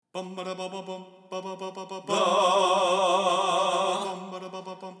Reviewing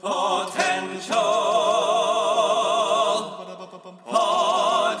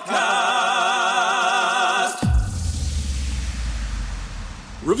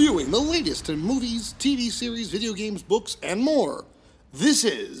the latest in movies, TV series, video games, books, and more. This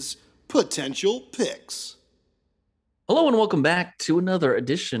is Potential Picks. Hello and welcome back to another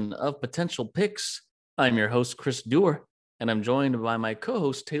edition of Potential Picks. I'm your host, Chris Dewar, and I'm joined by my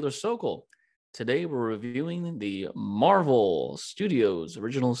co-host, Taylor Sokol. Today, we're reviewing the Marvel Studios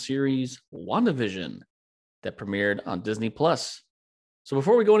original series, WandaVision, that premiered on Disney+. So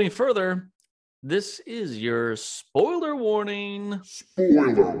before we go any further, this is your spoiler warning.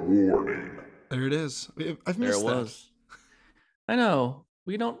 Spoiler warning. There it is. I've missed There it that. was. I know.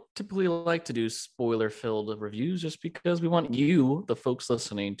 We don't typically like to do spoiler-filled reviews just because we want you, the folks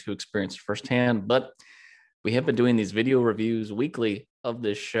listening, to experience it firsthand. But we have been doing these video reviews weekly of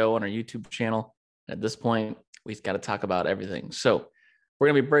this show on our YouTube channel. At this point, we've got to talk about everything. So we're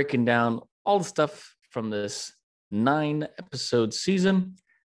going to be breaking down all the stuff from this 9-episode season,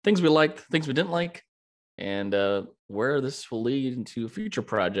 things we liked, things we didn't like, and where this will lead into future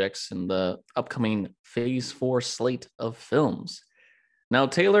projects in the upcoming Phase 4 slate of films. Now,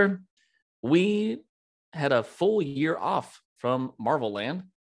 Taylor, we had a full year off from Marvel Land,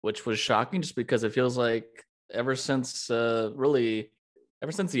 which was shocking just because it feels like ever since the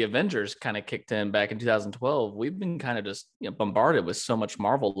Avengers kind of kicked in back in 2012, we've been kind of just bombarded with so much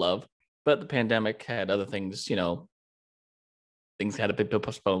Marvel love. But the pandemic had other things, things had to be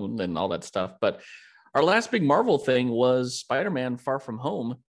postponed and all that stuff. But our last big Marvel thing was Spider-Man: Far From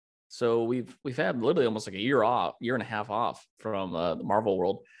Home. So we've had literally almost like a year and a half off from the Marvel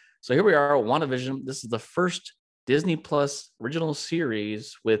world. So here we are, WandaVision. This is the first Disney Plus original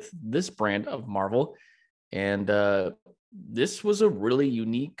series with this brand of Marvel. And this was a really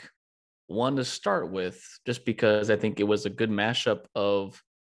unique one to start with, just because I think it was a good mashup of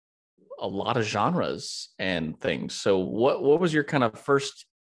a lot of genres and things. So what was your kind of first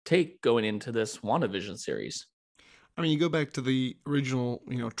take going into this WandaVision series? I mean, you go back to the original,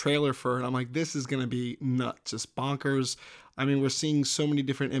 trailer for it. I'm like, this is going to be nuts, just bonkers. I mean, we're seeing so many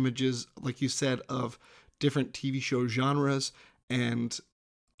different images, like you said, of different TV show genres. And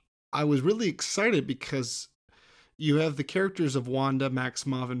I was really excited because you have the characters of Wanda,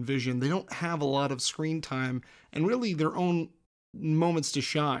 Maximoff, and Vision. They don't have a lot of screen time and really their own moments to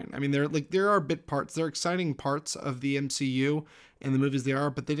shine. I mean, there are bit parts, they're exciting parts of the MCU and the movies they are,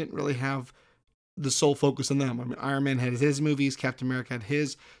 but they didn't really have the sole focus on them. I mean, Iron Man had his movies, Captain America had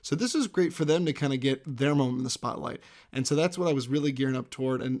his. So this is great for them to kind of get their moment in the spotlight. And so that's what I was really gearing up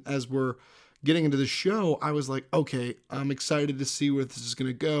toward. And as we're getting into the show, I was like, okay, I'm excited to see where this is going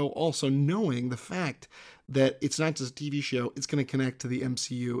to go. Also knowing the fact that it's not just a TV show, it's going to connect to the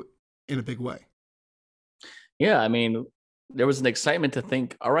MCU in a big way. Yeah, I mean, there was an excitement to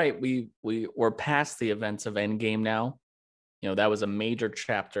think, all right, we're past the events of Endgame now. That was a major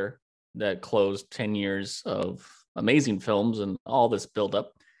chapter that closed 10 years of amazing films and all this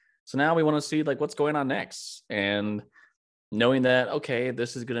buildup. So now we want to see what's going on next. And knowing that, okay,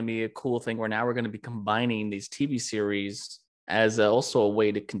 this is going to be a cool thing where now we're going to be combining these TV series as also a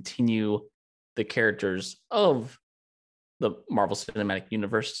way to continue the characters of the Marvel Cinematic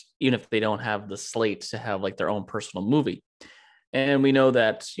Universe, even if they don't have the slate to have their own personal movie. And we know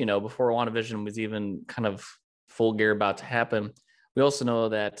that, before WandaVision was even kind of full gear about to happen, we also know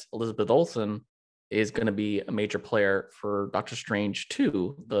that Elizabeth Olsen is going to be a major player for Doctor Strange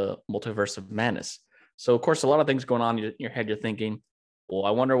 2, the Multiverse of Madness. So, of course, a lot of things going on in your head. You're thinking, well,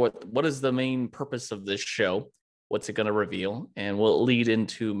 I wonder what is the main purpose of this show? What's it going to reveal? And will it lead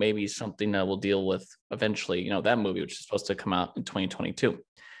into maybe something that we'll deal with eventually, that movie, which is supposed to come out in 2022.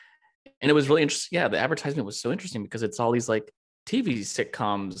 And it was really interesting. Yeah, the advertisement was so interesting because it's all these TV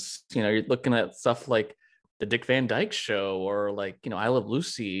sitcoms. You're looking at stuff like the Dick Van Dyke Show or I Love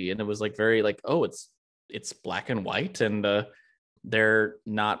Lucy, and it was very oh, it's black and white, and they're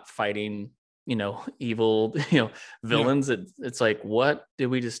not fighting evil villains. Yeah. It's what did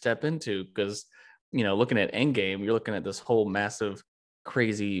we just step into? Because looking at Endgame, you're looking at this whole massive,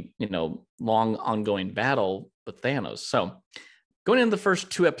 crazy long ongoing battle with Thanos. So going into the first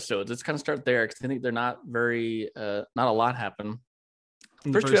 2 episodes, let's kind of start there because I think they're not not a lot happened.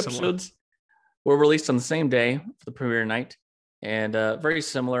 First 2 episodes were released on the same day for the premiere night, and very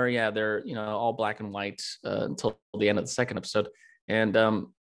similar. Yeah, they're all black and white until the end of the second episode. And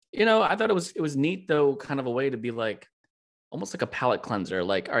I thought it was neat though, kind of a way to be almost like a palate cleanser. All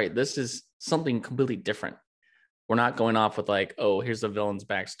right, this is something completely different. We're not going off with oh, here's the villain's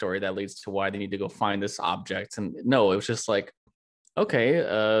backstory that leads to why they need to go find this object. And no, it was just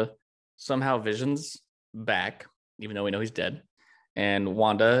okay, somehow Vision's back, even though we know he's dead, and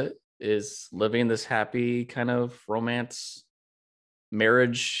Wanda is living this happy kind of romance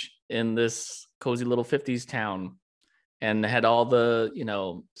marriage in this cozy little 50s town, and had all the,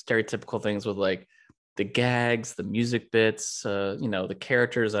 stereotypical things with like the gags, the music bits, the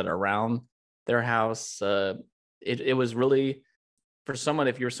characters that are around their house. It was really, for someone,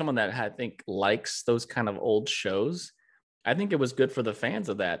 if you're someone that I think likes those kind of old shows, I think it was good for the fans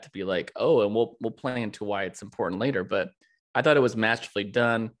of that to be like, oh, and we'll play into why it's important later. But I thought it was masterfully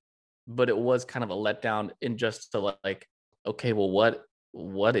done, but it was kind of a letdown in just to like, okay, well,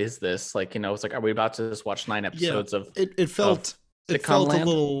 what is this? Like, it's like, are we about to just watch 9 Yeah, episodes of it felt it sitcom felt a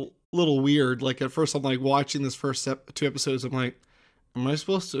land? little weird. Like at first, I'm like watching this first 2 episodes. I'm like, am I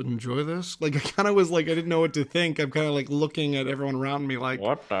supposed to enjoy this? Like I kind of was like, I didn't know what to think. I'm kind of like looking at everyone around me, like,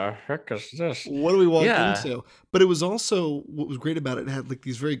 What the heck is this? what do we walk Yeah. into? But it was also what was great about it. It had like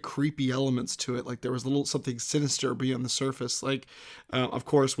these very creepy elements to it. Like there was a little something sinister beyond the surface. Like, of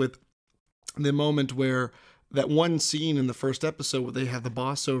course, with the moment where that one scene in the first episode where they have the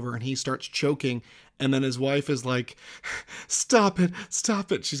boss over and he starts choking, and then his wife is like, stop it,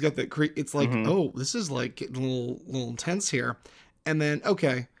 stop it. She's got that it's like, Mhm. oh, this is like getting a little intense here. And then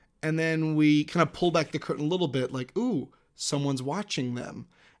okay, and then we kind of pull back the curtain a little bit, like, ooh, someone's watching them.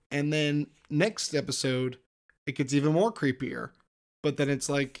 And then next episode it gets even more creepier, but then it's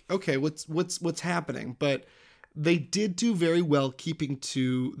like, okay, what's happening? But they did do very well keeping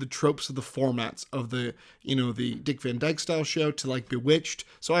to the tropes of the formats of the Dick Van Dyke style show to like Bewitched.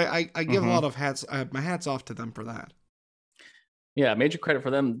 So I give a lot Mhm. of my hats off to them for that. Yeah, major credit for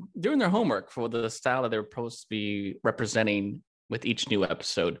them doing their homework for the style that they were supposed to be representing with each new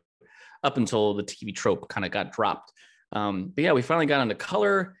episode, up until the TV trope kind of got dropped. But yeah, we finally got into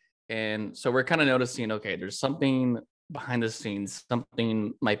color, and so we're kind of noticing, okay, there's something behind the scenes.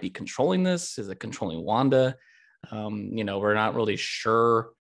 Something might be controlling this. Is it controlling Wanda? We're not really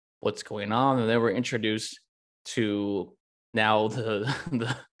sure what's going on, and then we're introduced to now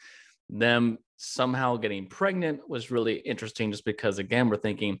the them somehow getting pregnant was really interesting, just because again we're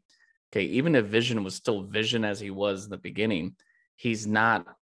thinking, okay, even if Vision was still Vision as he was in the beginning, he's not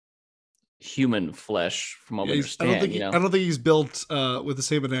human flesh from what we Yeah, I don't understand, think I don't think he's built with the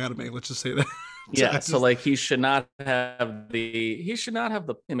same anatomy. Let's just say that. I yeah, so just like he should not have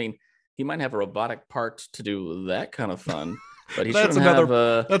the, I mean, he might have a robotic part to do that kind of fun, but he that's shouldn't another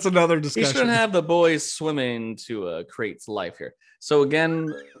have that's another he shouldn't discussion. have the boys swimming to create life here. So again,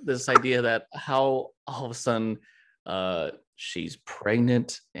 this idea that how all of a sudden she's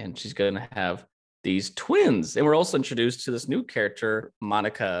pregnant and she's going to have these twins, and we're also introduced to this new character,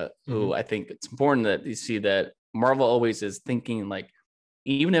 Monica, Mhm. who I think it's important that you see that Marvel always is thinking like,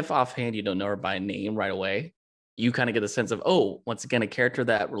 even if offhand you don't know her by name right away, you kind of get a sense of, oh, once again, a character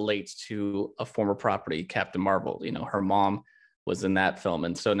that relates to a former property, Captain Marvel. Her mom was in that film.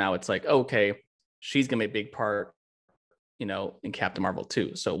 And so now it's like, okay, she's going to be a big part, in Captain Marvel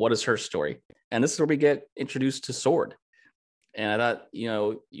too. So what is her story? And this is where we get introduced to Sword. And I thought,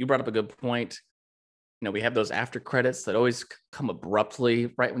 you brought up a good point. We have those after credits that always come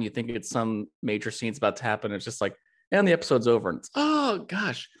abruptly, right when you think it's some major scene's about to happen. It's just like, and the episode's over. And it's, oh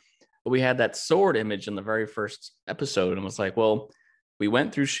gosh. But we had that sword image in the very first episode, and was like, well, we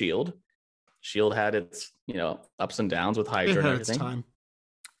went through Shield. Shield had its, ups and downs with It Hydra and had its everything. time.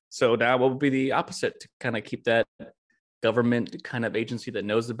 So now what would be the opposite to kind of keep that government kind of agency that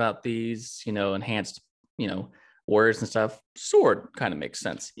knows about these, enhanced, warriors and stuff? Sword kind of makes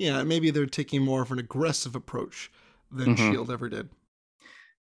sense. Yeah, maybe they're taking more of an aggressive approach than Mm-hmm. Shield ever did.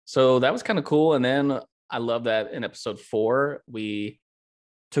 So that was kind of cool. And then I love that in episode 4, we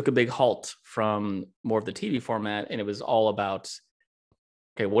took a big halt from more of the TV format, and it was all about,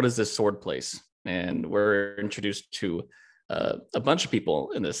 okay, what is this sword place? And we're introduced to a bunch of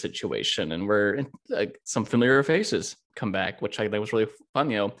people in this situation, and we're like, some familiar faces come back, which I think was really fun.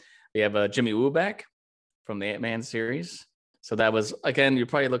 We have Jimmy Woo back from the Ant-Man series. So that was, again, you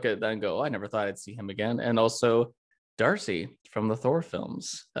probably look at that and go, oh, I never thought I'd see him again. And also Darcy from the Thor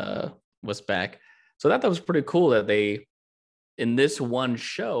films was back. So that was pretty cool that they, in this one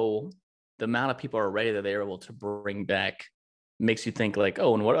show, the amount of people already that they're able to bring back makes you think like,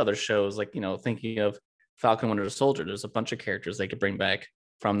 oh, and what other shows, like, thinking of Falcon Winter Soldier, there's a bunch of characters they could bring back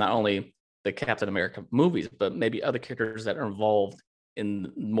from not only the Captain America movies, but maybe other characters that are involved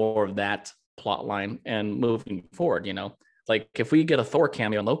in more of that plot line and moving forward. Like if we get a Thor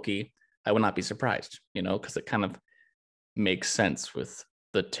cameo on Loki, I would not be surprised, because it kind of makes sense with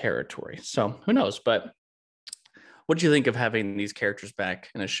the territory. So who knows? But what do you think of having these characters back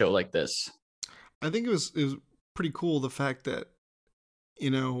in a show like this? I think it was pretty cool the fact that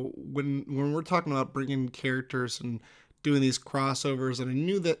when we're talking about bringing characters and doing these crossovers, and I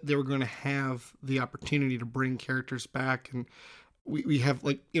knew that they were going to have the opportunity to bring characters back, and we have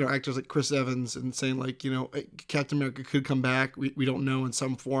like actors like Chris Evans and saying like Captain America could come back. We don't know in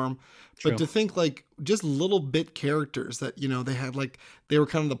some form, but True. to think like just little bit characters that they had, like they were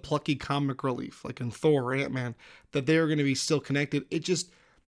kind of the plucky comic relief, like in Thor or Ant-Man, that they were going to be still connected.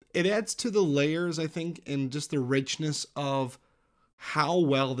 It adds to the layers, I think, and just the richness of how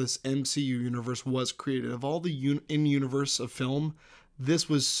well this MCU universe was created. Of all the in-universe of film, this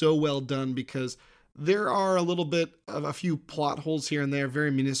was so well done because there are a little bit of a few plot holes here and there, very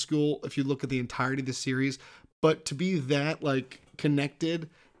minuscule if you look at the entirety of the series. But to be that like connected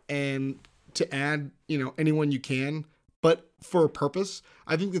and to add, anyone you can, but for a purpose,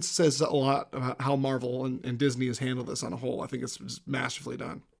 I think it says a lot about how Marvel and Disney has handled this on a whole. I think it's masterfully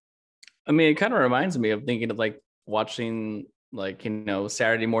done. I mean, it kind of reminds me of thinking of like watching like,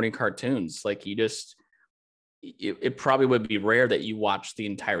 Saturday morning cartoons. Like it probably would be rare that you watch the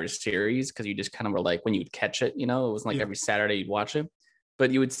entire series because you just kind of were like when you'd catch it, it wasn't like every Saturday you'd watch it, but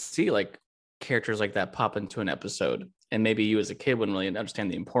you would see like characters like that pop into an episode. And maybe you as a kid wouldn't really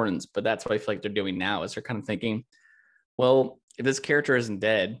understand the importance, but that's what I feel like they're doing now is they're kind of thinking, well, if this character isn't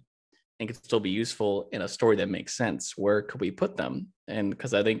dead and can still be useful in a story that makes sense, where could we put them? And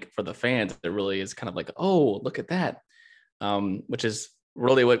because I think for the fans, it really is kind of like, oh, look at that, which is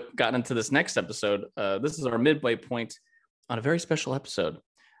really what got into this next episode. This is our midway point on a very special episode.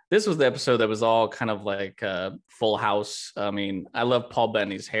 This was the episode that was all kind of like Full House. I mean, I love Paul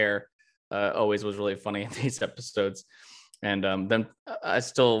Bettany's hair. Always was really funny in these episodes. And then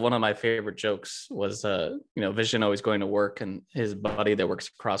one of my favorite jokes was, Vision always going to work and his buddy that works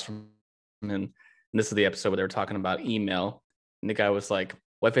across from him. And this is the episode where they were talking about email. And the guy was like,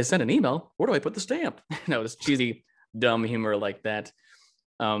 well, if I send an email, where do I put the stamp? This cheesy, dumb humor like that.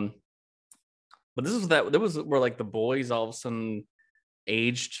 But this is that there was where like the boys all of a sudden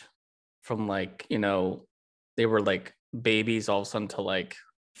aged from like, they were like babies all of a sudden to like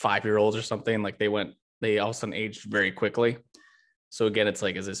 5-year-olds or something. Like they all of a sudden aged very quickly. So again, it's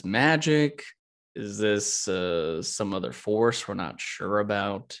like, is this magic? Is this some other force we're not sure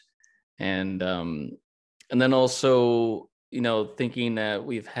about? And then also, thinking that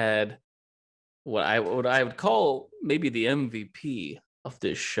we've had what I would call maybe the MVP of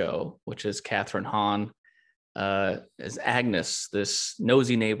this show, which is Catherine Hahn as Agnes, this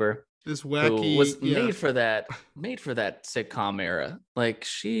nosy neighbor, this wacky who was made for that sitcom era. Like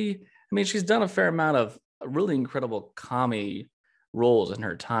she's done a fair amount of really incredible comedy roles in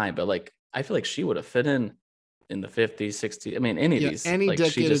her time, but like I feel like she would have fit in the 50s, 60s. I mean, any of these, any like,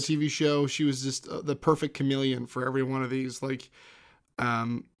 decade of TV show, she was just the perfect chameleon for every one of these. Like,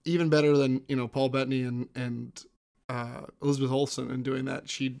 even better than Paul Bettany and Elizabeth Olsen in doing that.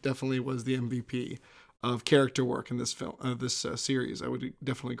 She definitely was the MVP of character work in this film, this series. I would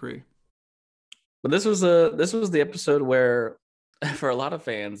definitely agree. But this was the episode where, for a lot of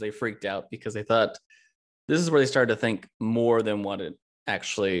fans, they freaked out because they thought this is where they started to think more than what it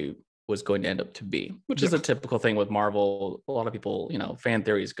actually was going to end up to be, which is a typical thing with Marvel. A lot of people, fan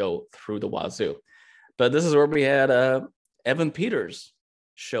theories go through the wazoo. But this is where we had Evan Peters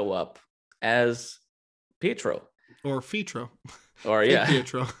show up as Pietro. Or Fitro. Or yeah.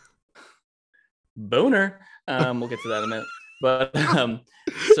 Pietro. Boner. We'll get to that in a minute. But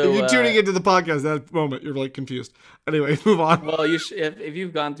so if you're tuning into the podcast at that moment, you're like confused. Anyway, move on. Well, you if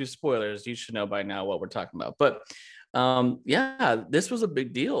you've gone through spoilers, you should know by now what we're talking about. But this was a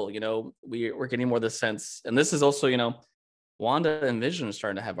big deal. We're getting more of the sense, and this is also, Wanda and Vision are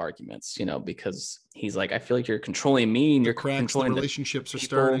starting to have arguments, because he's like, I feel like you're controlling me, and you're controlling the relationships are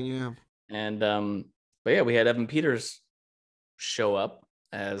starting, yeah. And but yeah, we had Evan Peters show up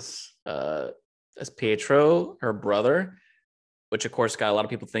as Pietro, her brother, which of course got a lot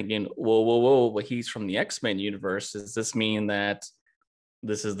of people thinking, whoa, well, he's from the X-Men universe. Does this mean that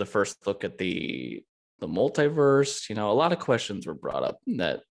this is the first look at the multiverse? A lot of questions were brought up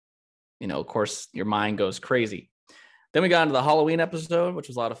that, of course, your mind goes crazy. Then we got into the Halloween episode, which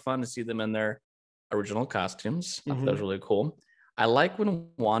was a lot of fun to see them in their original costumes. I thought that was really cool. I like when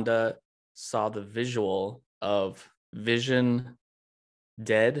Wanda saw the visual of Vision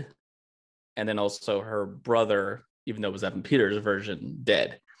dead, and then also her brother, even though it was Evan Peters' version,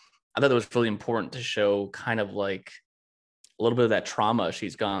 dead. I thought it was really important to show kind of like a little bit of that trauma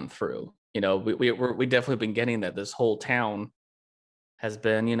she's gone through. We definitely been getting that this whole town has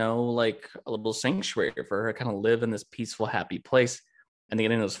been, like a little sanctuary for her to kind of live in this peaceful, happy place. And then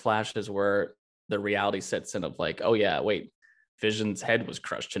getting those flashes where the reality sets in of like, oh yeah, wait, Vision's head was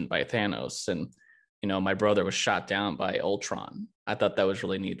crushed in by Thanos. And my brother was shot down by Ultron. I thought that was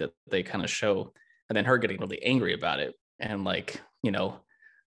really neat that they kind of show, and then her getting really angry about it and like,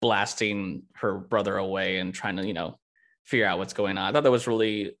 blasting her brother away and trying to, figure out what's going on. I thought that was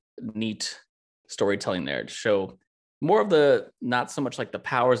really neat storytelling there to show more of the, not so much like the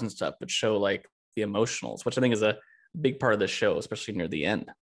powers and stuff, but show like the emotionals, which I think is a big part of the show, especially near the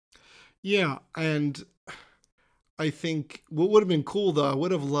end. Yeah, and I think what would have been cool though, I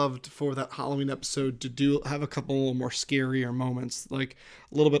would have loved for that Halloween episode to have a couple little more scarier moments, like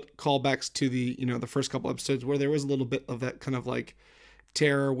a little bit callbacks to the first couple episodes where there was a little bit of that kind of like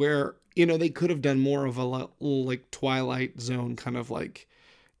terror where, they could have done more of a little like Twilight Zone kind of like,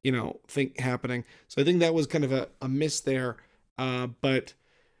 thing happening. So I think that was kind of a miss there. But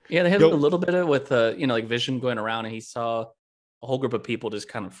yeah, they had a little bit of with like Vision going around and he saw a whole group of people just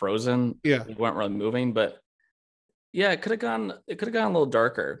kind of frozen. Yeah. They weren't really moving, but yeah, it could have gone a little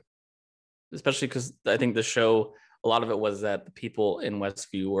darker, especially because I think the show, a lot of it was that the people in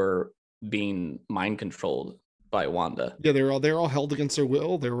Westview were being mind controlled by Wanda. Yeah, they were all held against their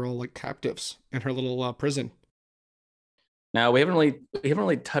will. They were all like captives in her little prison. Now we haven't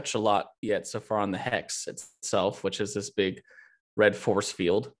really touched a lot yet so far on the Hex itself, which is this big red force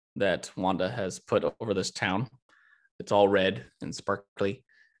field that Wanda has put over this town. It's all red and sparkly,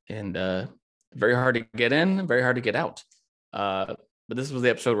 and very hard to get in, very hard to get out. But this was the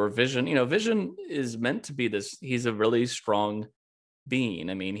episode where Vision, Vision is meant to be this. He's a really strong being.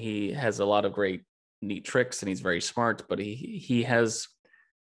 I mean, he has a lot of great, neat tricks, and he's very smart. But he has,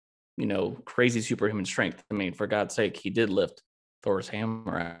 crazy superhuman strength. I mean, for God's sake, he did lift Thor's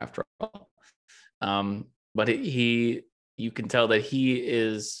hammer after all. But you can tell that he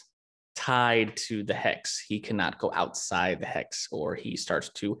is tied to the Hex. He cannot go outside the Hex, or he starts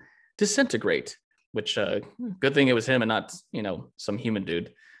to disintegrate. Which good thing it was him and not some human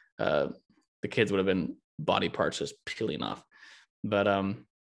dude. The kids would have been body parts just peeling off. But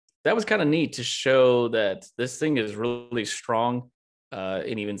that was kind of neat to show that this thing is really strong,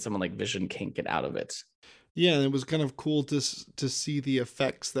 and even someone like Vision can't get out of it. Yeah, and it was kind of cool to see the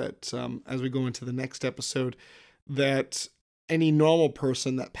effects that as we go into the next episode, that any normal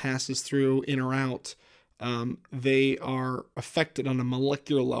person that passes through in or out, they are affected on a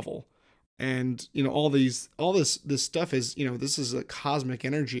molecular level. And all this stuff is this is a cosmic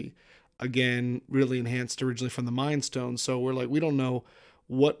energy, again, really enhanced originally from the Mind Stone. So we're like, we don't know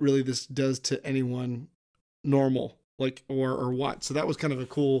what really this does to anyone normal, like or what. So that was kind of a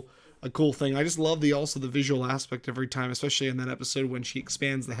cool thing. I just love the visual aspect every time, especially in that episode when she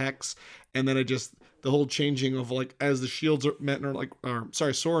expands the Hex, and then the whole changing of like as the shields are met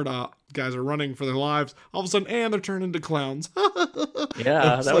sword guys are running for their lives, all of a sudden and they're turned into clowns.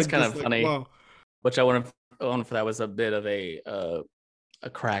 Yeah, that was kind of funny. Wow. Which I want for that was a bit of a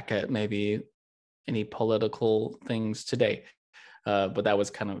crack at maybe any political things today. But that was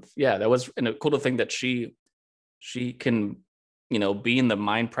kind of that was and cool to think that she can be in the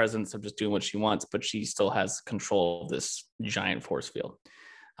mind presence of just doing what she wants, but she still has control of this giant force field.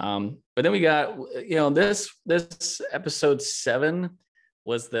 But then we got, this episode 7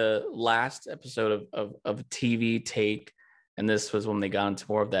 was the last episode of TV take. And this was when they got into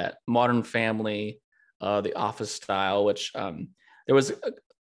more of that Modern Family, the Office style, which there was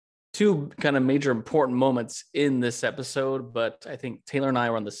two kind of major important moments in this episode, but I think Taylor and I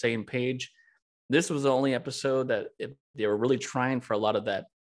were on the same page. This was the only episode that they were really trying for a lot of that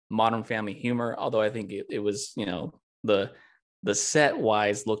Modern Family humor, although I think it was, the set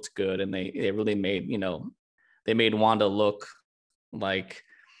wise looked good, and they really made, they made Wanda look like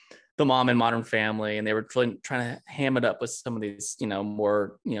the mom in Modern Family, and they were trying to ham it up with some of these,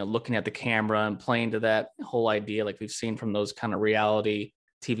 more, looking at the camera and playing to that whole idea like we've seen from those kind of reality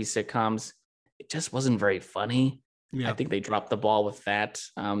TV sitcoms. It just wasn't very funny. Yeah. I think they dropped the ball with that.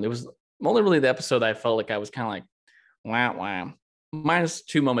 It was only really the episode that I felt like I was kind of like, wow. Minus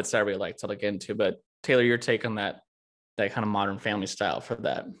 2 moments that I really liked to get into. But Taylor, your take on that kind of Modern Family style for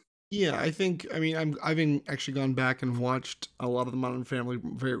that? Yeah, I've actually gone back and watched a lot of the Modern Family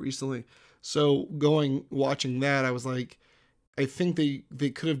very recently. So watching that, I was like, I think they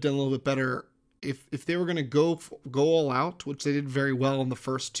could have done a little bit better if they were going to go all out, which they did very well in the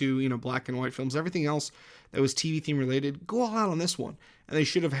first two, black and white films. Everything else that was TV theme related, go all out on this one. And they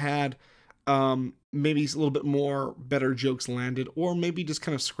should have had maybe a little bit more better jokes landed, or maybe just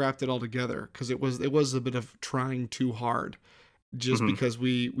kind of scrapped it all together, because it was a bit of trying too hard, just because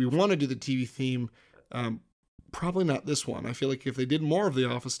we want to do the TV theme. Probably not this one. I feel like if they did more of the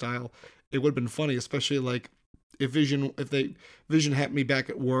Office style, it would have been funny, especially like if Vision had me back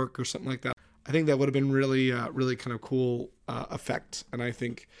at work or something like that. I think that would have been really, really kind of cool effect. And I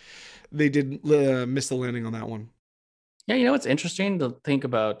think they did miss the landing on that one. Yeah, you know, it's interesting to think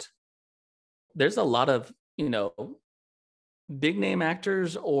about. There's a lot of, big name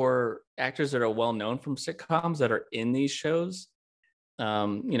actors or actors that are well known from sitcoms that are in these shows.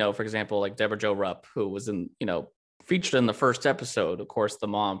 For example, like Deborah Jo Rupp, who was featured in the first episode, of course, the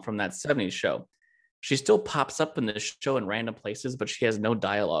mom from that 70s show. She still pops up in this show in random places, but she has no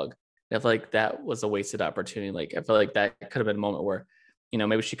dialogue. I feel like that was a wasted opportunity. Like, I feel like that could have been a moment where,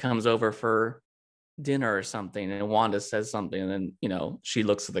 maybe she comes over for dinner or something and Wanda says something and then, she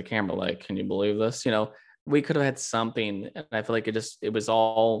looks at the camera like, can you believe this? We could have had something. And I feel like it was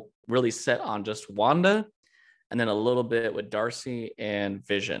all really set on just Wanda and then a little bit with Darcy and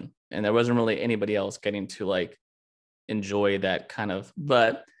Vision. And there wasn't really anybody else getting to like enjoy that kind of,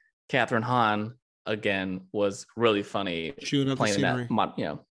 but Catherine Hahn again was really funny Chewing up the playing scenery.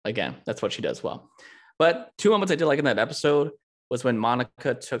 that, again, that's what she does well. But two moments I did like in that episode was when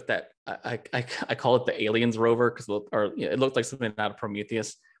Monica took that, I call it the aliens rover because it looked like something out of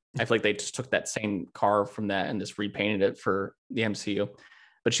Prometheus. I feel like they just took that same car from that and just repainted it for the MCU.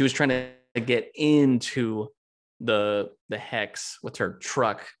 But she was trying to get into the Hex with her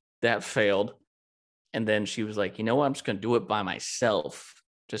truck. That failed. And then she was like, you know what? I'm just going to do it by myself,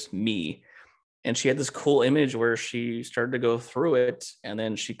 just me. And she had this cool image where she started to go through it. And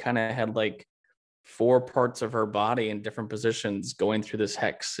then she kind of had like 4 parts of her body in different positions going through this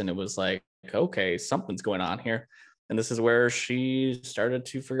hex. And it was like, okay, something's going on here. And this is where she started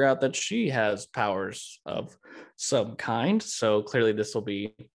to figure out that she has powers of some kind. So clearly this will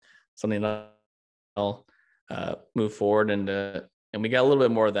be something that I'll move forward. And we got a little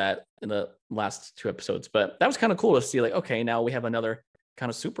bit more of that in the last 2 episodes. But that was kind of cool to see like, okay, now we have another kind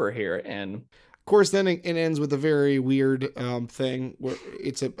of super here. And of course, then it ends with a very weird thing where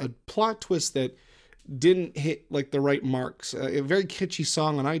it's a plot twist that didn't hit like the right marks. A very kitschy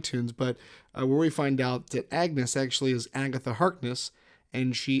song on iTunes, but where we find out that Agnes actually is Agatha Harkness,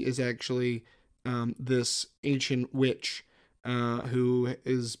 and she is actually this ancient witch who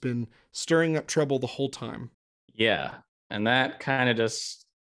has been stirring up trouble the whole time. Yeah, and that kind of just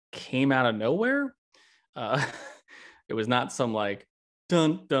came out of nowhere. It was not some like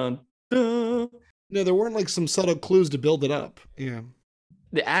dun dun dun. No, there weren't like some subtle clues to build it up. Yeah.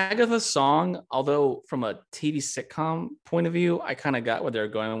 The Agatha song, although from a TV sitcom point of view, I kind of got what they're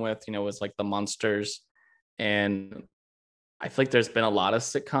going with, was like the monsters. And I feel like there's been a lot of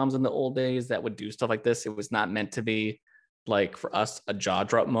sitcoms in the old days that would do stuff like this. It was not meant to be like for us a jaw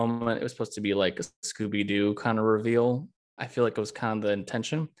drop moment. It was supposed to be like a Scooby-Doo kind of reveal. I feel like it was kind of the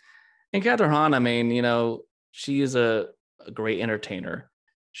intention. And Catherine Hahn, I mean, she is a great entertainer.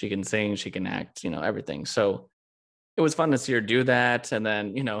 She can sing, she can act, everything. So it was fun to see her do that. And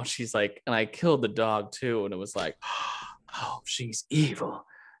then, she's like, and I killed the dog too. And it was like, oh, she's evil.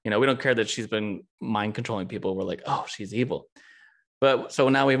 We don't care that she's been mind controlling people. We're like, oh, she's evil. But so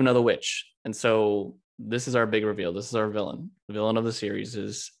now we have another witch. And so this is our big reveal. This is our villain. The villain of the series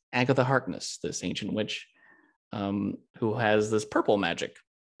is Agatha Harkness, this ancient witch who has this purple magic.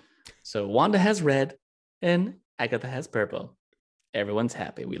 So Wanda has red and Agatha has purple. Everyone's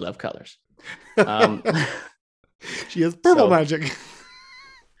happy. We love colors. She has purple magic.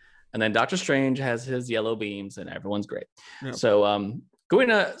 And then Doctor Strange has his yellow beams and everyone's great. Yep. So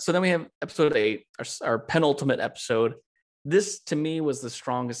so then we have episode 8, our penultimate episode. This to me was the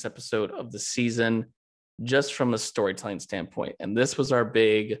strongest episode of the season, just from a storytelling standpoint. And this was our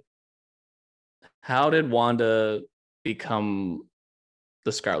big, how did Wanda become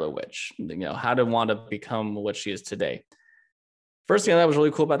the Scarlet Witch? How did Wanda become what she is today? First thing that was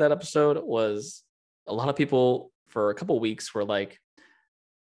really cool about that episode was a lot of people for a couple of weeks were like,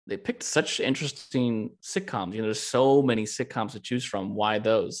 they picked such interesting sitcoms. There's so many sitcoms to choose from. Why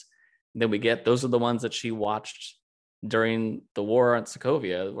those? And then we get, those are the ones that she watched during the war on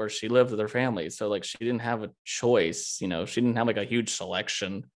Sokovia, where she lived with her family. So like, she didn't have a choice, she didn't have like a huge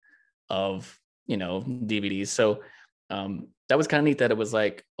selection of, DVDs. So that was kind of neat that it was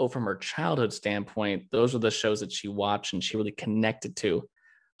like, from her childhood standpoint, those were the shows that she watched and she really connected to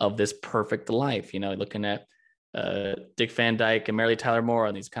of this perfect life, looking at Dick Van Dyke and Mary Tyler Moore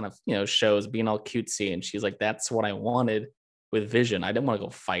on these kind of, shows being all cutesy. And she's like, that's what I wanted with Vision. I didn't want to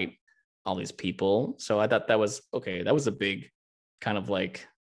go fight all these people. So I thought that was okay. That was a big kind of like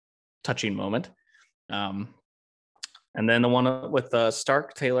touching moment. And then the one with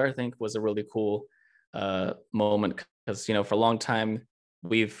Stark Taylor, I think was a really cool moment because, for a long time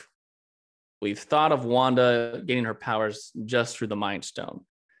we've thought of Wanda getting her powers just through the Mind Stone,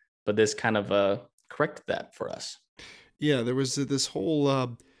 but this kind of corrected that for us. Yeah, there was this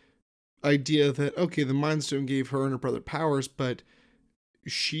whole idea that, okay, the Mind Stone gave her and her brother powers, but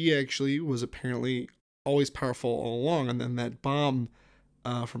she actually was apparently always powerful all along. And then that bomb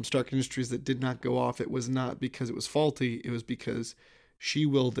from Stark Industries that did not go off, it was not because it was faulty, it was because she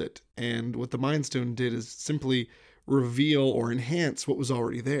willed it. And what the Mind Stone did is simply reveal or enhance what was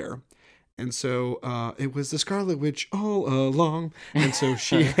already there. And so it was the Scarlet Witch all along. And so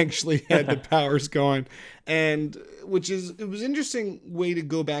she actually had the powers going. And it was an interesting way to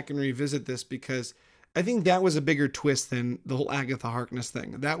go back and revisit this, because I think that was a bigger twist than the whole Agatha Harkness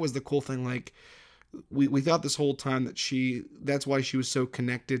thing. That was the cool thing. Like, we thought this whole time that that's why she was so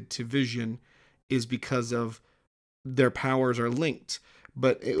connected to Vision, is because of their powers are linked.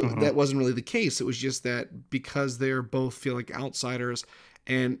 But that wasn't really the case. It was just that because they're both feel like outsiders.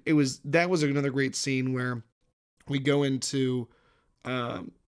 And that was another great scene where we go into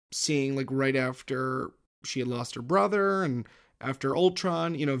seeing, like, right after she had lost her brother and after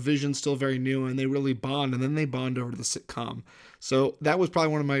Ultron, Vision's still very new, and they really bond, and then they bond over to the sitcom. So that was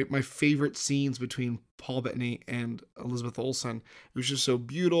probably one of my favorite scenes between Paul Bettany and Elizabeth Olsen. It was just so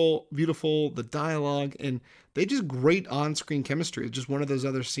beautiful, the dialogue, and they just great on-screen chemistry. It's just one of those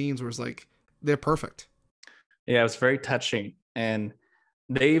other scenes where it's like, they're perfect. Yeah, it was very touching. And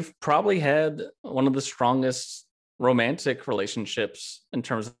they've probably had one of the strongest romantic relationships in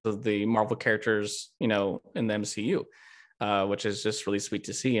terms of the Marvel characters, in the MCU. Which is just really sweet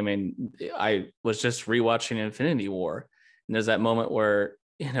to see. I mean, I was just rewatching Infinity War, and there's that moment where,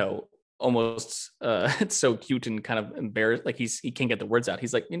 almost it's so cute and kind of embarrassed, like he can't get the words out.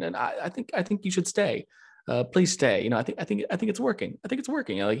 He's like, I think you should stay. Please stay. I think it's working. I think it's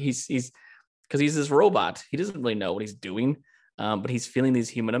working. Like he's because he's this robot. He doesn't really know what he's doing, but he's feeling these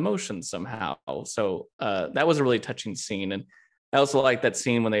human emotions somehow. So that was a really touching scene. And I also like that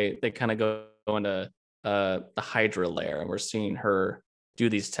scene when they kind of go into the Hydra lair, and we're seeing her do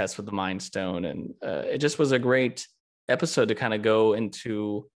these tests with the Mind Stone, and it just was a great episode to kind of go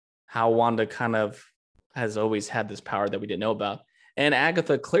into how Wanda kind of has always had this power that we didn't know about, and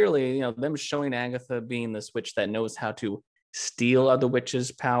Agatha clearly, them showing Agatha being this witch that knows how to steal other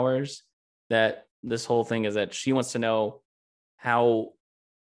witches' powers. That this whole thing is that she wants to know how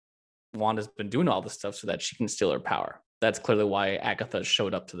Wanda's been doing all this stuff so that she can steal her power. That's clearly why Agatha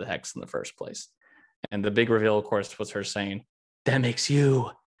showed up to the Hex in the first place. And the big reveal, of course, was her saying, "That makes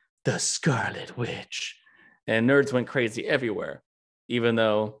you the Scarlet Witch." And nerds went crazy everywhere, even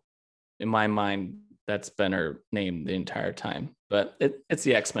though, in my mind, that's been her name the entire time. But it's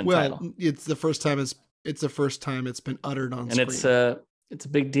the X-Men title. It's the first time it's been uttered on screen. And it's a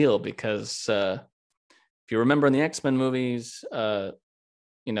big deal because if you remember in the X-Men movies,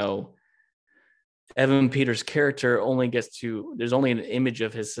 Evan Peters' character only there's only an image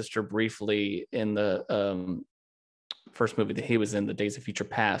of his sister briefly in the first movie that he was in, the Days of Future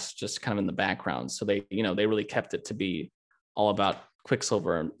Past, just kind of in the background. So they really kept it to be all about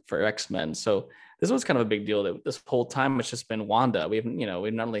Quicksilver for X-Men. So this was kind of a big deal that this whole time it's just been Wanda. We've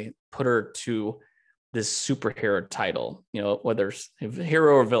not only put her to this superhero title, whether it's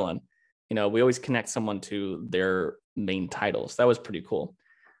hero or villain, we always connect someone to their main titles. That was pretty cool.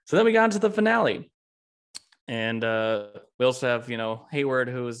 So then we got into the finale. And we also have, Hayward,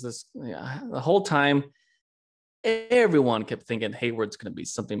 who is this the whole time. Everyone kept thinking Hayward's going to be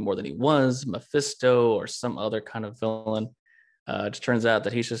something more than he was, Mephisto or some other kind of villain. It just turns out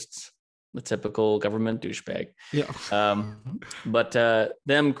that he's just the typical government douchebag. Yeah. But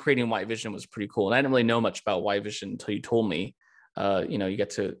them creating White Vision was pretty cool. And I didn't really know much about White Vision until you told me. You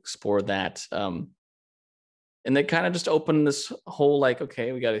get to explore that. And they kind of just opened this whole, like,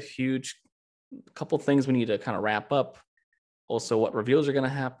 okay, we got a couple things we need to kind of wrap up. Also, what reveals are going to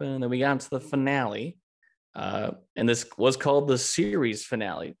happen. Then we got into the finale. And this was called the series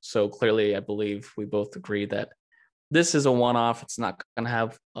finale. So clearly, I believe we both agree that this is a one-off. It's not going to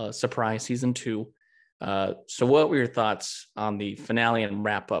have a surprise season 2. So what were your thoughts on the finale and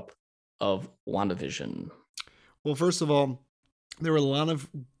wrap-up of WandaVision? Well, first of all, there were a lot of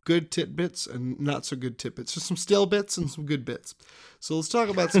good tidbits and not so good tidbits. Just some stale bits and some good bits. So let's talk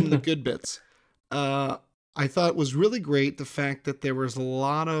about some of the good bits. I thought it was really great the fact that there was a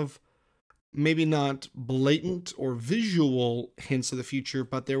lot of maybe not blatant or visual hints of the future,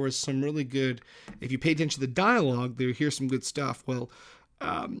 but there was some really good, if you pay attention to the dialogue, here's some good stuff. Well,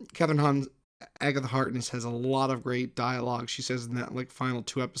 Catherine Hahn's Agatha Harkness has a lot of great dialogue. She says in that final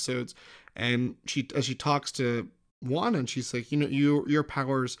 2 episodes, and as she talks to Wanda, and she's like, your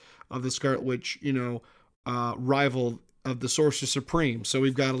powers of the Scarlet Witch, rival of the Sorcerer Supreme. So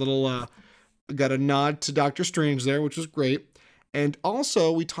we've got got a nod to Doctor Strange there, which was great. And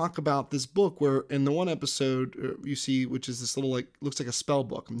also, we talk about this book where in the one episode you see, which is this little, like, looks like a spell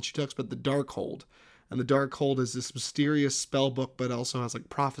book. And she talks about the Darkhold. And the Darkhold is this mysterious spell book, but also has like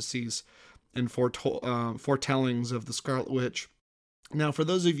prophecies and foretellings of the Scarlet Witch. Now, for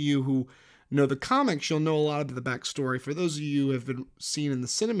those of you who know the comics, you'll know a lot of the backstory. For those of you who have been seen in the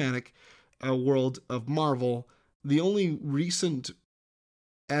cinematic world of Marvel, the only recent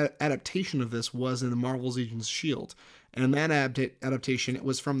adaptation of this was in the Marvel's Agents of S.H.I.E.L.D. And that adaptation, it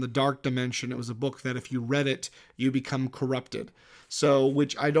was from the Dark Dimension. It was a book that if you read it, you become corrupted. So,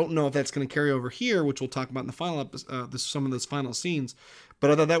 which I don't know if that's going to carry over here, which we'll talk about in the final episode, some of those final scenes.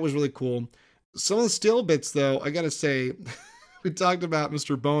 But I thought that was really cool. Some of the still bits, though, I got to say, we talked about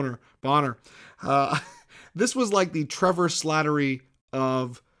Mr. Bonner. This was like the Trevor Slattery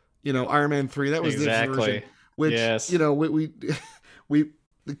of, Iron Man 3. That was exactly. the version. Which, yes. we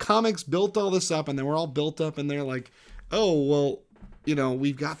the comics built all this up, and then we're all built up, and they're like, oh, well,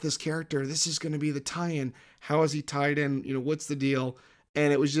 we've got this character. This is going to be the tie-in. How is he tied in? What's the deal?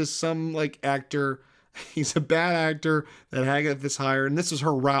 And it was just some like actor. He's a bad actor that had this hire. And this was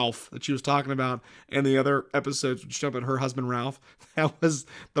her Ralph that she was talking about in the other episodes, which showed up at her husband Ralph. That was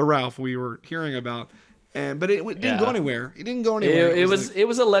the Ralph we were hearing about. But it didn't go anywhere. It didn't go anywhere. It was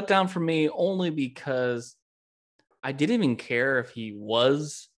a letdown for me only because I didn't even care if he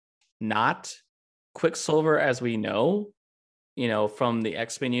was not Quicksilver as we know, from the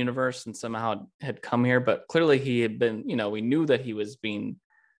X-Men universe and somehow had come here. But clearly he had been, we knew that he was being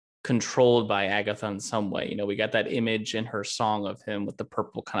controlled by Agatha in some way. We got that image in her song of him with the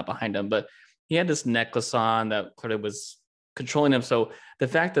purple kind of behind him, but he had this necklace on that clearly was controlling him. So the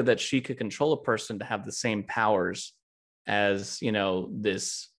fact that she could control a person to have the same powers as,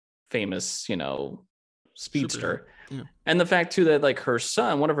 this famous, speedster. Yeah. And the fact too that like her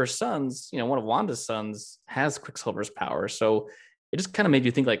son, one of her sons, one of Wanda's sons has Quicksilver's power. So it just kind of made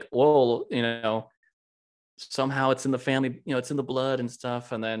you think like, well, somehow it's in the family, it's in the blood and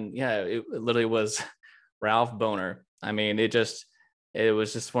stuff. And then, it literally was Ralph Boner. I mean, it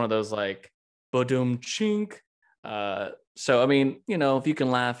was just one of those like, boom, chink. So, I mean, if you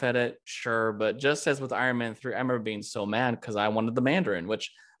can laugh at it, sure. But just as with Iron Man 3, I remember being so mad because I wanted the Mandarin,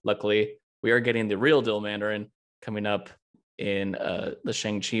 which luckily we are getting the real deal Mandarin coming up in the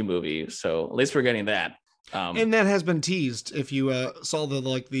Shang-Chi movie. So at least we're getting that. And that has been teased. If you saw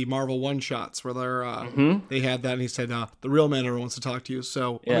the Marvel one-shots where they had that, and he said the real Mandarin wants to talk to you.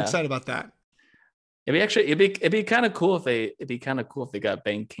 So I'm excited about that. It'd be kind of cool if they got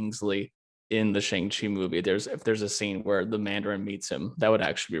Ben Kingsley in the Shang-Chi movie. If there's a scene where the Mandarin meets him, that would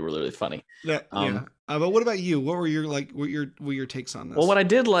actually be really, really funny. But what about you? What were your takes on this? Well, what I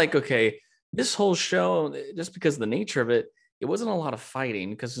did like, this whole show, just because of the nature of it, it wasn't a lot of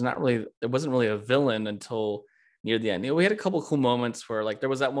fighting because there wasn't really a villain until near the end. We had a couple of cool moments where like there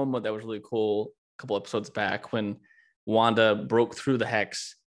was that moment that was really cool a couple episodes back when Wanda broke through the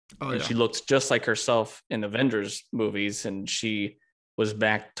hex and she looked just like herself in Avengers movies, and she was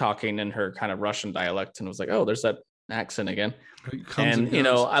back talking in her kind of Russian dialect and was like, oh, there's that accent again. And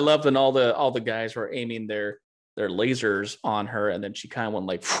I loved when all the guys were aiming their lasers on her, and then she kind of went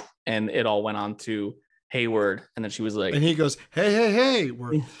like, and it all went on to Hayward, and then she was like, and he goes, hey.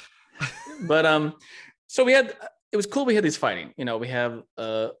 But so it was cool. We had these fighting. We have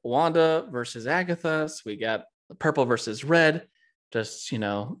Wanda versus Agatha. So we got purple versus red. Just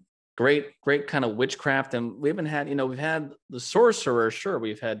great kind of witchcraft. And we haven't had we've had the sorcerer. Sure,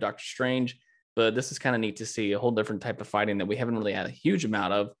 we've had Doctor Strange, but this is kind of neat to see a whole different type of fighting that we haven't really had a huge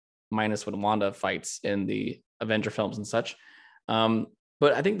amount of, minus when Wanda fights in the Avenger films and such.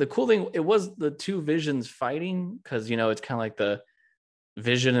 But I think the cool thing, it was the two Visions fighting, because, it's kind of like the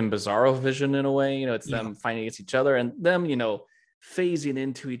Vision and Bizarro Vision in a way. It's them fighting against each other and them, phasing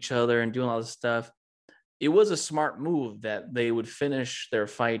into each other and doing all this stuff. It was a smart move that they would finish their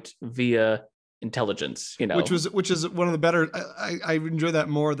fight via intelligence, Which is one of the better. I enjoy that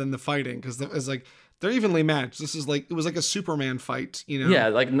more than the fighting, because it's like they're evenly matched. This is like, it was like a Superman fight, Yeah,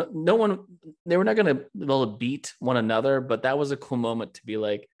 like no one, they were not going to be able to beat one another, but that was a cool moment to be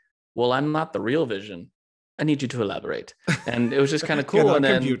like, well, I'm not the real Vision. I need you to elaborate. And it was just kind of cool. And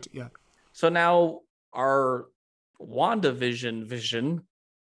then, so now our WandaVision vision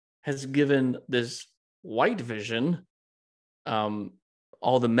has given this white Vision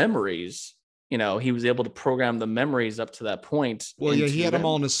all the memories. He was able to program the memories up to that point. Well, yeah, he had them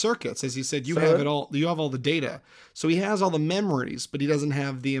all in his circuits. As he said, you have it all. You have all the data. So he has all the memories, but he doesn't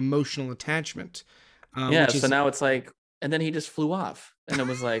have the emotional attachment. So now it's like, and then he just flew off. And it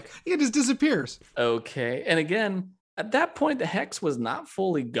was like... It just disappears. Okay. And again, at that point, the hex was not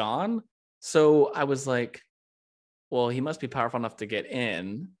fully gone. So I was like, well, he must be powerful enough to get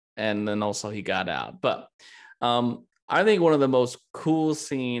in, and then also he got out. But I think one of the most cool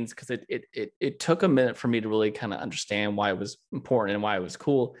scenes, because it took a minute for me to really kind of understand why it was important and why it was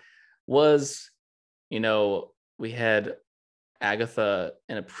cool, was, we had Agatha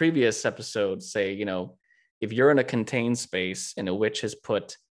in a previous episode say, if you're in a contained space and a witch has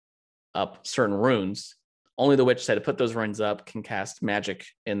put up certain runes, only the witch said to put those runes up can cast magic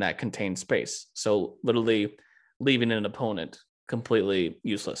in that contained space. So literally leaving an opponent completely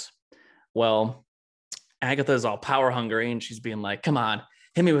useless. Well, Agatha's all power hungry and she's being like, come on,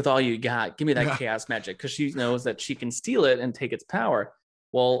 hit me with all you got. Give me that chaos magic, because she knows that she can steal it and take its power.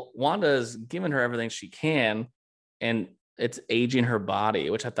 Well, Wanda's given her everything she can, and it's aging her body,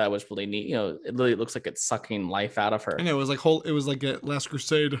 which I thought was really neat. It literally looks like it's sucking life out of her. And it was like a Last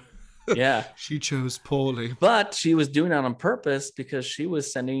Crusade. Yeah. She chose poorly. But she was doing it on purpose because she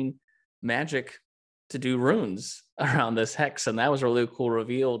was sending magic to do runes around this hex. And that was a really cool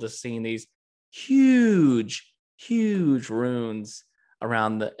reveal, to seeing these huge runes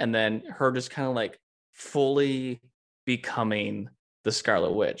around and then her just kind of like fully becoming the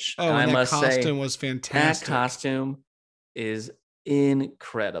Scarlet Witch. Oh, and I must say, costume was fantastic. That costume is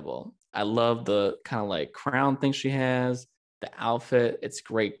incredible. I love the kind of like crown thing she has, the outfit. It's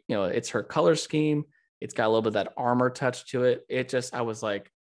great. It's her color scheme. It's got a little bit of that armor touch to it. I was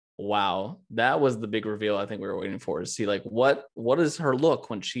like, wow, that was the big reveal I think we were waiting for, to see like what is her look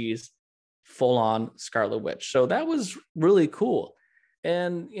when she's full on Scarlet Witch. So that was really cool.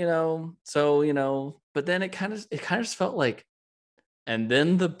 And but then it kind of just felt like, and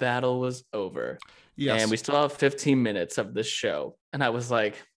then the battle was over. Yes. And we still have 15 minutes of this show. And I was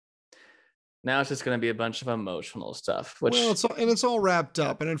like, now it's just going to be a bunch of emotional stuff. It's all wrapped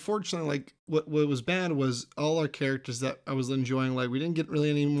up. And unfortunately, like what was bad was all our characters that I was enjoying. Like we didn't get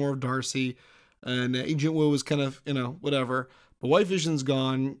really any more of Darcy, and Agent Wu was kind of, whatever. But White Vision's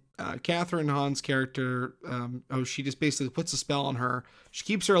gone. Catherine Hahn's character, she just basically puts a spell on her. She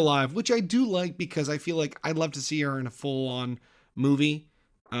keeps her alive, which I do like, because I feel like I'd love to see her in a full-on movie.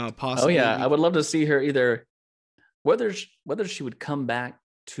 Possibly. Oh yeah, I would love to see her either whether she would come back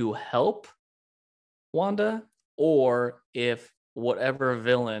to help Wanda, or if whatever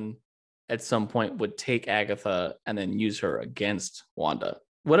villain at some point would take Agatha and then use her against Wanda,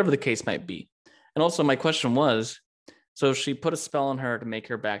 whatever the case might be. And also my question was, so she put a spell on her to make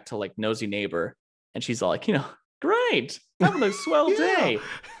her back to like nosy neighbor, and she's all like, great, having a swell day.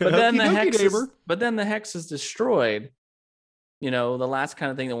 But then the hex is destroyed. The last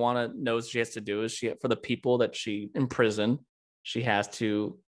kind of thing that Wanda knows she has to do is for the people that she imprisoned, she has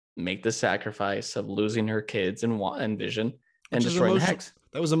to make the sacrifice of losing her kids and Vision and destroying the hex.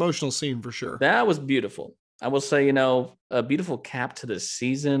 That was an emotional scene for sure. That was beautiful. I will say, a beautiful cap to this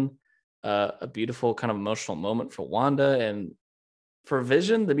season, a beautiful kind of emotional moment for Wanda, and for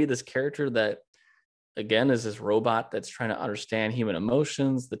Vision to be this character that, again, is this robot that's trying to understand human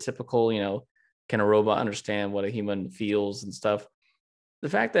emotions, the typical, can a robot understand what a human feels and stuff? The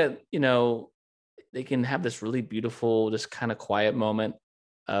fact that, they can have this really beautiful, just kind of quiet moment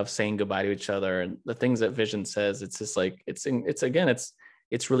of saying goodbye to each other, and the things that Vision says, it's just like,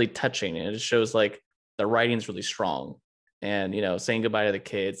 it's really touching, and it just shows like the writing's really strong, and, saying goodbye to the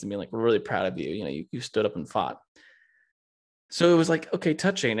kids and being like, we're really proud of you. You stood up and fought. So it was like, okay,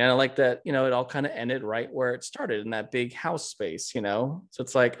 touching. And I like that, it all kind of ended right where it started, in that big house space, So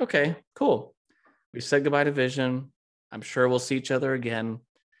it's like, okay, cool. We said goodbye to Vision. I'm sure we'll see each other again.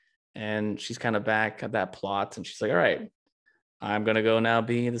 And she's kind of back at that plot. And she's like, all right, I'm going to go now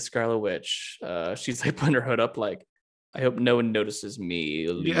be the Scarlet Witch. She's like putting her hood up like, I hope no one notices me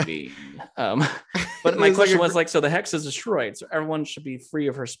leaving. Yeah. But my question was like, so the hex is destroyed, so everyone should be free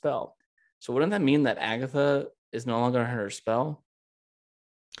of her spell. So wouldn't that mean that Agatha is no longer under her spell?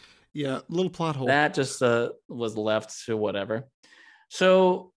 Yeah, little plot hole. That just was left to whatever.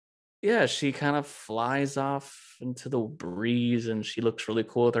 So yeah, she kind of flies off into the breeze, and she looks really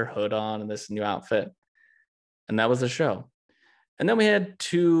cool with her hood on and this new outfit. And that was the show. And then we had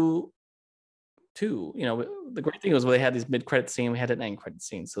two, the great thing was, they had these mid-credit scene, we had an end-credit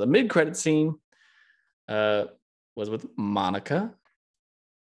scene. So the mid-credit scene was with Monica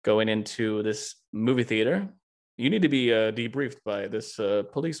going into this movie theater. You need to be debriefed by this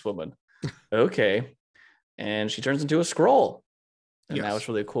policewoman. Okay. And she turns into a scroll. And That was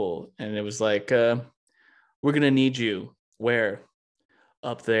really cool. And it was like, we're going to need you. Where?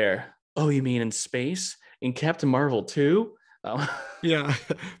 Up there. Oh, you mean in space? In Captain Marvel too? Yeah,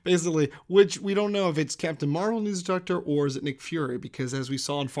 basically, which we don't know if it's Captain Marvel needs a doctor or is it Nick Fury, because as we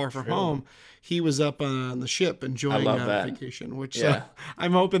saw in Far From Home, he was up on the ship enjoying vacation, which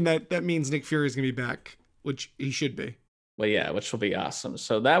I'm hoping that means Nick Fury is going to be back which he should be. But yeah, which will be awesome.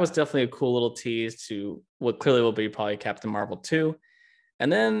 So that was definitely a cool little tease to what clearly will be probably Captain Marvel 2.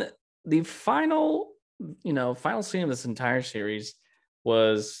 And then the final scene of this entire series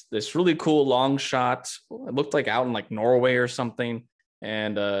was this really cool long shot. It looked like out in like Norway or something.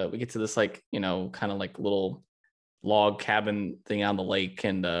 And we get to this like, kind of like little log cabin thing on the lake.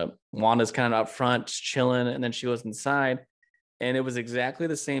 And Wanda's kind of up front, just chilling. And then she goes inside. And it was exactly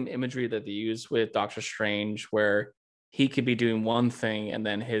the same imagery that they used with Doctor Strange, where he could be doing one thing and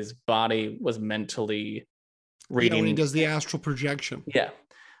then his body was mentally reading. When he does the astral projection. Yeah.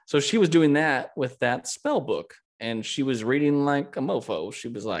 So she was doing that with that spell book, and she was reading like a mofo. She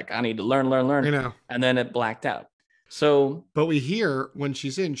was like, I need to learn. And then it blacked out. So, but we hear when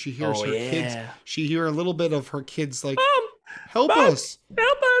she's in, she hears her kids. She hear a little bit of her kids like, Mom, help us.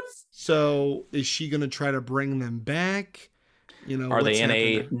 So is she going to try to bring them back? Are they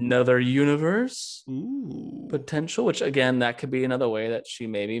in another universe? Ooh. Potential, which again, that could be another way that she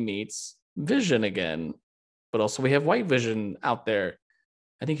maybe meets Vision again. But also we have White Vision out there.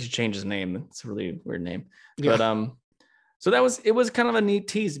 I think he should change his name. It's a really weird name. Yeah. But so it was kind of a neat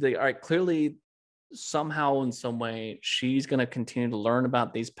tease. Like, all right, clearly somehow in some way she's going to continue to learn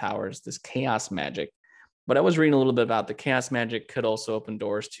about these powers, this chaos magic. But I was reading a little bit about the chaos magic could also open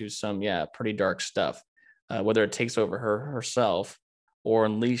doors to some pretty dark stuff. Whether it takes over her herself or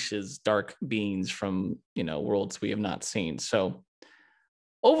unleashes dark beings from, worlds we have not seen. So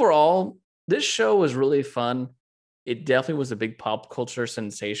overall, this show was really fun. It definitely was a big pop culture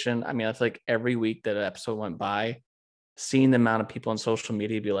sensation. I mean, I feel like every week that an episode went by, seeing the amount of people on social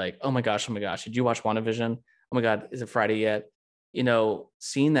media be like, oh my gosh, did you watch WandaVision? Oh my God, is it Friday yet?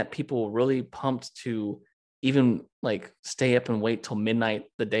 Seeing that people were really pumped to even like stay up and wait till midnight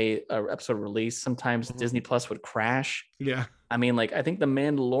the day episode release. Sometimes Disney Plus would crash. Yeah. I mean, like, I think The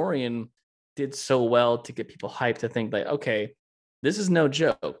Mandalorian did so well to get people hyped to think like, okay, this is no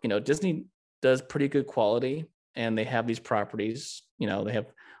joke. Disney does pretty good quality and they have these properties. They have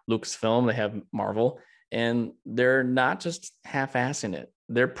Lucasfilm, they have Marvel, and they're not just half-assing it.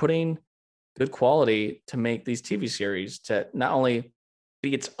 They're putting good quality to make these TV series to not only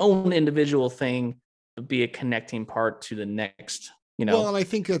be its own individual thing, be a connecting part to the next, Well, and I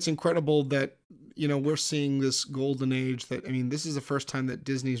think that's incredible that, we're seeing this golden age that, this is the first time that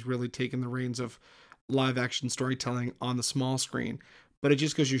Disney's really taken the reins of live action storytelling on the small screen. But it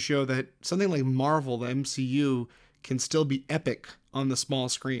just goes to show that something like Marvel, the MCU, can still be epic on the small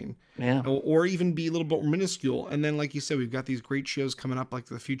screen. Yeah. Or even be a little bit minuscule. And then, like you said, we've got these great shows coming up, like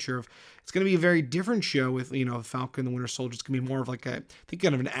the future of, it's going to be a very different show with, Falcon and the Winter Soldier. It's going to be more of like I think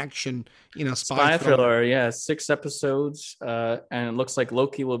kind of an action, spy thriller. Yeah. 6 episodes. And it looks like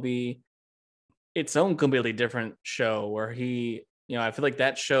Loki will be its own completely different show where he, I feel like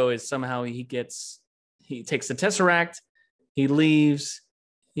that show is somehow he takes the Tesseract, he leaves,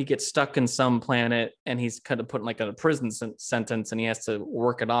 he gets stuck in some planet and he's kind of put in like a prison sentence and he has to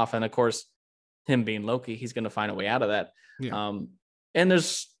work it off. And of course, him being Loki, he's going to find a way out of that. Yeah. And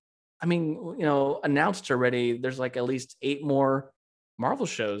there's, announced already, there's like at least 8 more Marvel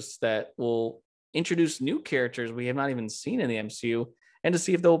shows that will introduce new characters we have not even seen in the MCU and to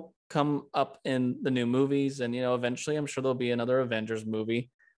see if they'll come up in the new movies. And, eventually I'm sure there'll be another Avengers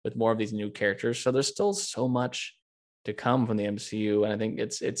movie with more of these new characters. So there's still so much to come from the MCU. And I think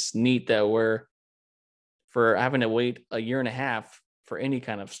it's neat that we're, for having to wait a year and a half for any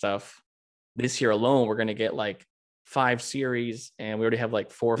kind of stuff, this year alone, we're going to get like 5 series and we already have like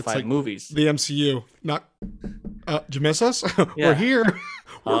 4 or 5 movies. The MCU, not, did you miss us? Yeah. We're here.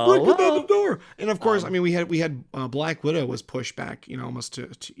 We're breaking down the door. And of course, we had Black Widow was pushed back, almost to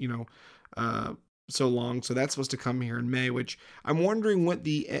so long. So that's supposed to come here in May, which I'm wondering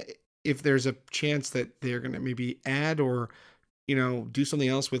if there's a chance that they're going to maybe add or, do something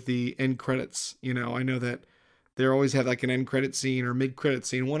else with the end credits. I know that they always have like an end credit scene or mid credit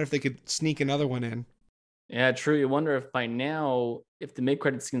scene. Wonder if they could sneak another one in. Yeah, true. You wonder if by now, if the mid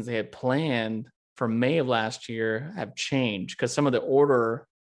credit scenes they had planned for May of last year have changed because some of the order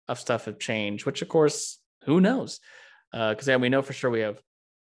of stuff have changed, which of course, who knows? Because we know for sure we have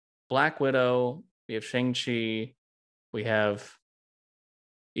Black Widow, we have Shang-Chi, we have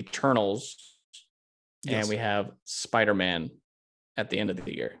Eternals, and we have Spider-Man at the end of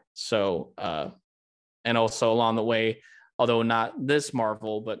the year. So, and also along the way, although not this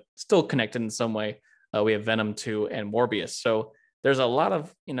Marvel, but still connected in some way, we have Venom 2 and Morbius. So there's a lot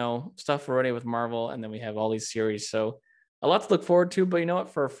of, stuff already with Marvel, and then we have all these series. So a lot to look forward to, but you know what?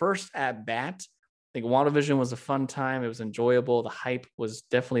 For a first at bat, I think WandaVision was a fun time. It was enjoyable. The hype was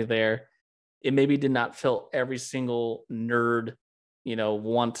definitely there. It maybe did not fill every single nerd,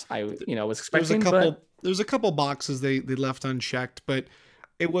 want I, was expecting. There's a couple boxes they left unchecked, but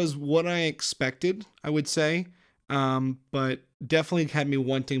it was what I expected, I would say. But definitely had me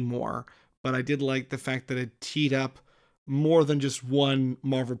wanting more. But I did like the fact that it teed up more than just one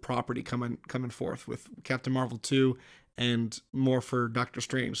Marvel property coming forth with Captain Marvel 2 and more for Doctor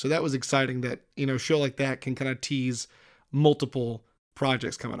Strange. So that was exciting that, a show like that can kind of tease multiple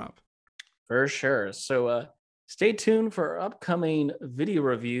projects coming up. For sure. So stay tuned for upcoming video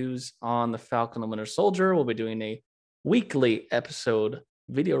reviews on the Falcon and Winter Soldier. We'll be doing a weekly episode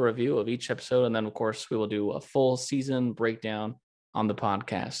video review of each episode. And then, of course, we will do a full season breakdown on the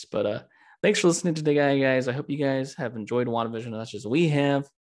podcast. But thanks for listening today, guys. I hope you guys have enjoyed WandaVision as much as we have.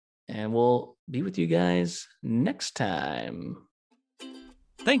 And we'll be with you guys next time.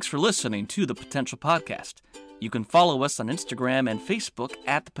 Thanks for listening to The Potential Podcast. You can follow us on Instagram and Facebook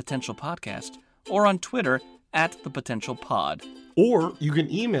at The Potential Podcast or on Twitter at The Potential Pod. Or you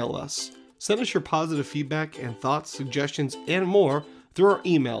can email us. Send us your positive feedback and thoughts, suggestions, and more through our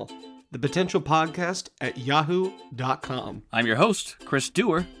email, thepotentialpodcast@yahoo.com. I'm your host, Chris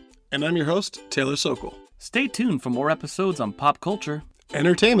Dewar. And I'm your host, Taylor Sokol. Stay tuned for more episodes on pop culture,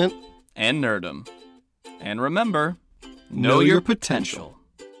 Entertainment, and nerdom. And remember, know your potential.